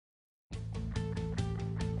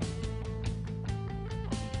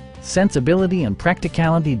Sensibility and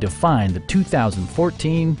practicality define the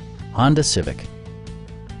 2014 Honda Civic.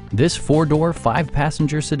 This four-door,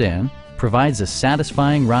 five-passenger sedan provides a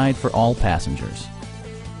satisfying ride for all passengers.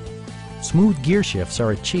 Smooth gear shifts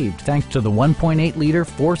are achieved thanks to the 1.8-liter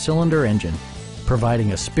four-cylinder engine,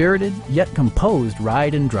 providing a spirited yet composed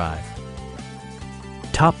ride and drive.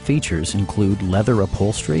 Top features include leather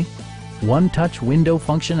upholstery, one-touch window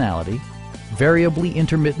functionality, variably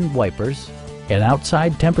intermittent wipers, an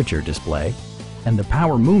outside temperature display, and the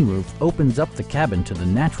power moonroof opens up the cabin to the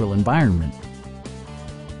natural environment.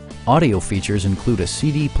 Audio features include a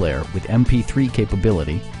CD player with MP3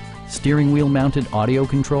 capability, steering wheel mounted audio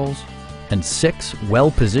controls, and 6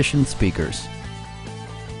 well-positioned speakers.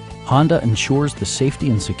 Honda ensures the safety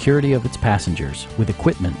and security of its passengers with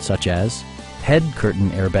equipment such as head curtain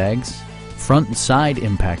airbags, front and side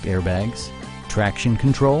impact airbags, traction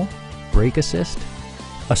control, brake assist,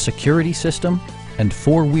 a security system, and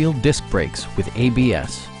four-wheel disc brakes with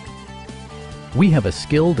ABS. We have a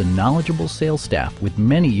skilled and knowledgeable sales staff with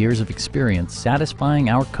many years of experience satisfying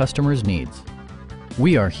our customers' needs.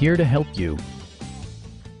 We are here to help you.